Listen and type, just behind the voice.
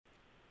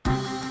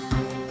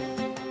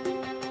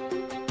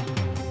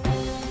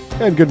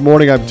And good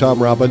morning, I'm Tom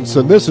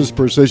Robinson. This is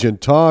Precision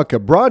Talk,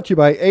 brought to you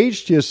by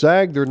HTS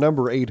Ag. Their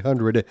number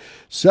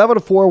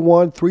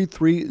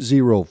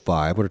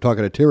 800-741-3305. We're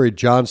talking to Terry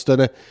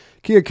Johnston,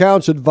 Key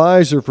Accounts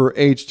Advisor for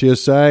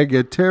HTS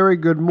Ag. Terry,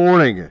 good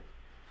morning.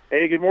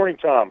 Hey, good morning,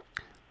 Tom.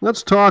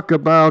 Let's talk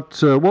about,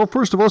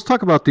 first of all, let's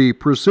talk about the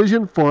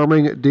Precision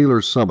Farming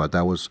Dealer Summit.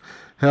 That was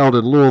held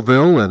in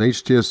Louisville, and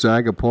HTS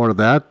Ag a part of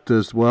that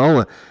as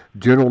well.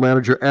 General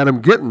Manager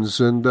Adam Gittens,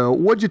 and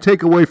what'd you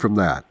take away from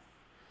that?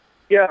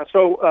 Yeah,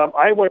 so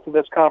I went to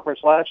this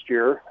conference last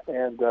year,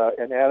 and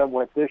Adam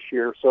went this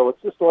year. So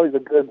it's just always a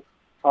good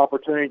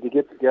opportunity to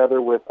get together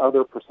with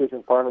other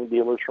precision farming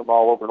dealers from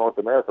all over North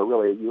America,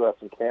 really, U.S.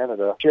 and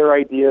Canada, share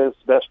ideas,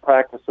 best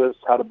practices,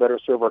 how to better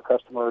serve our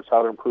customers,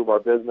 how to improve our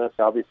business.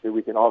 Obviously,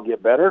 we can all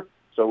get better,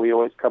 so we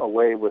always come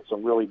away with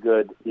some really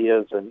good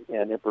ideas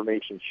and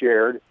information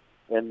shared.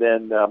 And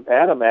then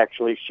Adam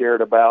actually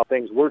shared about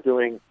things we're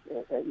doing,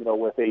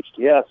 with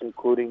HTS,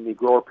 including the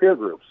grower peer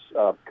groups.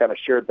 Kind of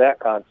shared that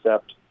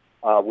concept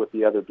with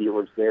the other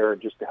dealers there,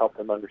 just to help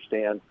them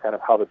understand kind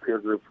of how the peer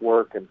groups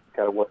work and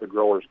kind of what the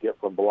growers get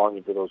from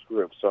belonging to those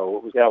groups.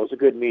 So it was a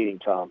good meeting,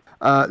 Tom.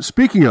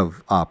 Speaking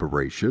of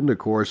operation, of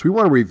course, we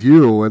want to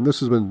review, and this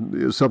has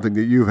been something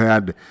that you've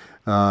had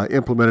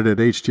implemented at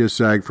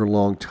HTS Ag for a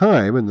long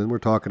time, and then we're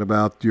talking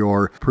about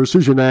your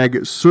Precision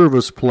Ag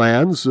service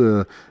plans.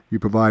 You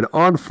provide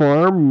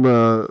on-farm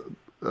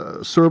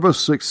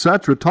service,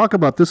 etc. Talk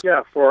about this.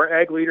 Yeah, for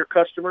our Ag Leader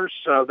customers,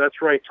 that's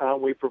right,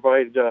 Tom. We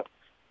provide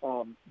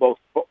both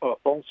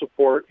phone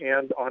support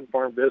and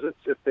on-farm visits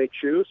if they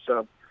choose,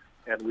 and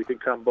we can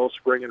come both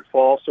spring and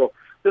fall. So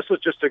this was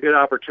just a good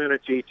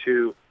opportunity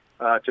to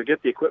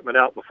get the equipment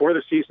out before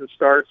the season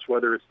starts,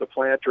 whether it's the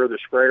planter, the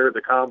sprayer,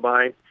 the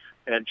combine,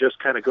 and just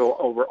kind of go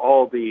over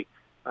all the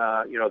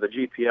the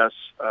GPS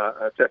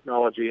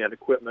technology and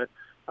equipment.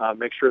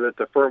 Make sure that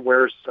the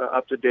firmware's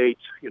up to date,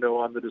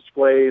 on the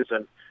displays,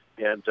 and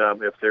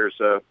if there's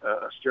a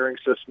steering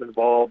system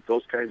involved,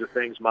 those kinds of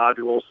things,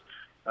 modules,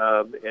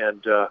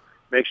 and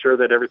make sure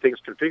that everything's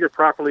configured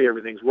properly,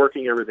 everything's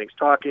working, everything's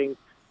talking.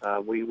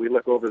 We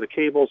look over the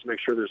cables, make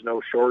sure there's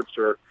no shorts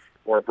or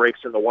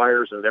breaks in the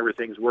wires, and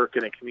everything's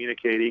working and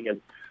communicating,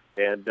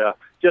 and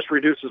just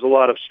reduces a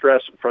lot of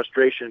stress and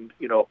frustration,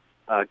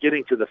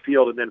 getting to the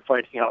field and then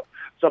finding out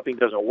something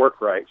doesn't work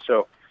right.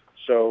 So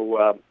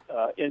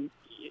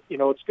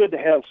it's good to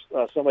have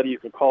somebody you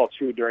can call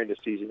to during the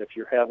season if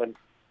you're having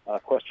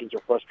questions or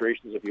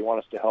frustrations. If you want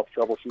us to help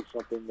troubleshoot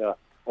something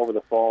over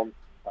the phone,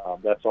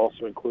 that's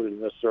also included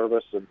in this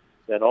service. And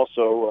then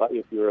also,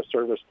 if you're a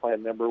service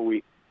plan member,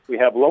 we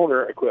have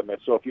loaner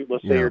equipment. So if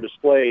let's say your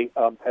display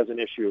has an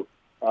issue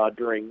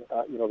during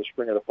the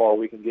spring or the fall,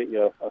 we can get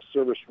you a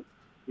service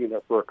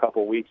unit for a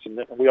couple of weeks. And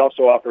then we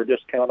also offer a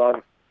discount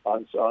on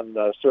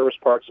service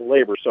parts and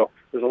labor. So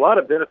there's a lot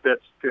of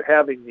benefits to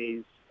having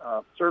these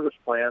service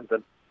plans,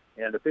 and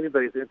if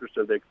anybody's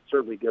interested, they can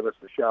certainly give us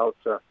a shout,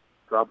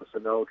 drop us a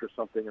note or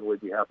something, and we'd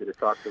be happy to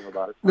talk to them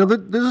about it. Now,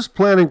 does this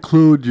plan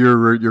include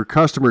your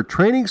customer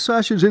training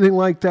sessions, anything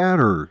like that,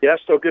 or? Yes,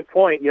 so good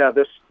point. Yeah,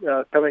 this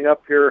coming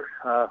up here,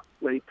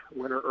 late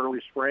winter, early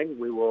spring,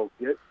 we'll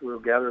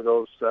gather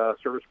those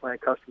service plan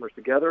customers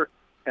together,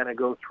 kind of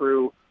go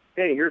through.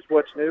 Hey, here's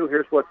what's new.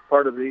 Here's what's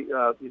part of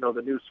the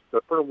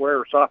the firmware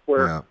or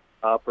software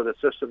for the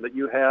system that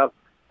you have.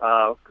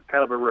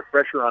 Kind of a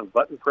refresher on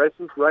button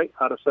presses, right?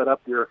 How to set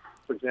up for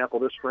example,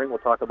 this spring we'll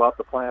talk about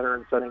the planter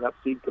and setting up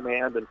seed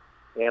command and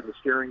the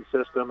steering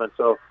system. And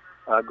so,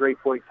 great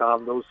point,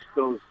 Tom. Those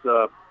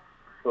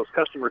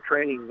customer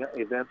training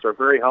events are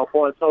very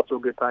helpful. And it's also a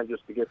good time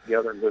just to get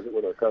together and visit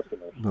with our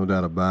customers. No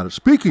doubt about it.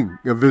 Speaking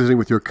of visiting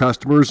with your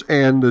customers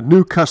and the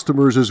new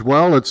customers as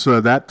well, it's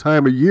that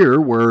time of year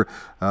where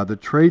the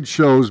trade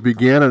shows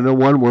begin. And the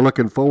one we're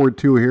looking forward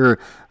to here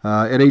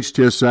at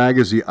HTS Ag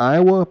is the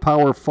Iowa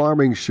Power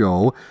Farming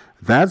Show.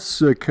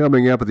 That's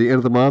coming up at the end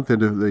of the month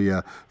into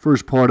the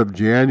first part of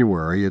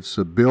January. It's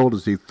billed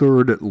as the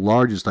third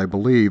largest, I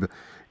believe,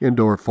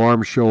 indoor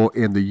farm show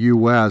in the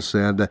U.S.,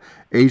 and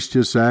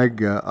HTS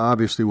Ag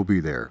obviously will be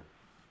there.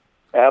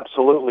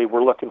 Absolutely.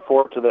 We're looking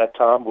forward to that,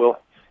 Tom. We'll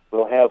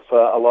have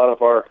a lot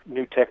of our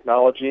new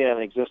technology and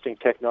existing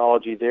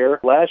technology there.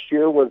 Last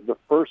year was the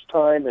first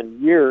time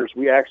in years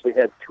we actually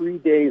had 3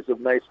 days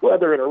of nice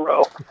weather in a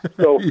row.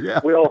 So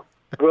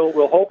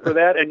We'll hope for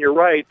that. And you're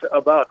right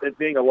about it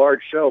being a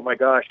large show. My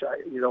gosh,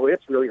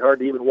 it's really hard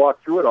to even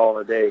walk through it all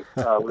in a day.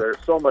 There's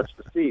so much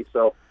to see.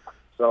 So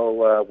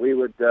we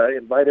would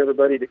invite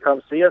everybody to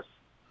come see us.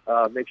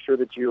 Make sure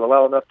that you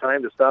allow enough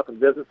time to stop and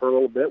visit for a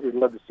little bit. We'd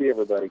love to see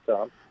everybody,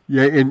 Tom.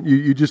 Yeah, and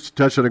you just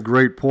touched on a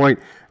great point.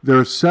 There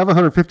are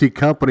 750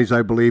 companies,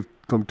 I believe,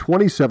 from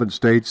 27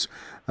 states,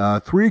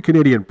 3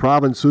 Canadian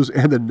provinces,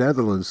 and the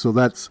Netherlands. So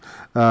that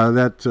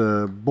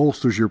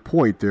bolsters your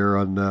point there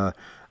on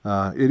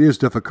it is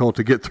difficult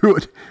to get through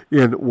it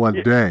in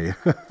one day.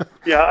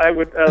 Yeah, I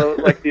would,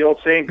 like the old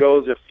saying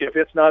goes, if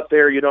it's not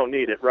there, you don't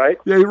need it, right?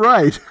 Yeah,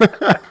 right.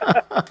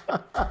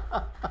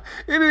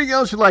 Anything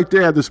else you'd like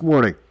to add this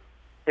morning?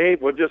 Hey,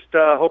 we'll just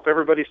hope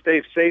everybody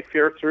stays safe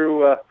here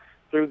through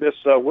through this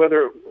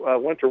winter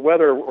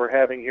weather we're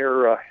having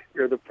here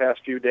the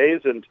past few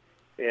days, and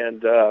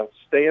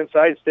stay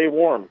inside, stay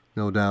warm.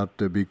 No doubt.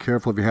 Be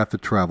careful if you have to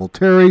travel.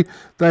 Terry,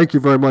 thank you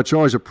very much.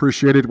 Always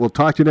appreciate it. We'll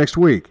talk to you next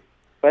week.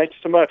 Thanks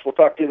so much. We'll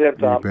talk to you then,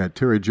 Tom. You bet.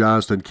 Terry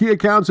Johnston, Key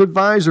Accounts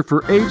Advisor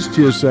for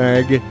HTS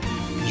Ag,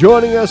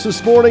 joining us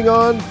this morning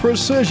on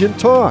Precision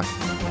Talk.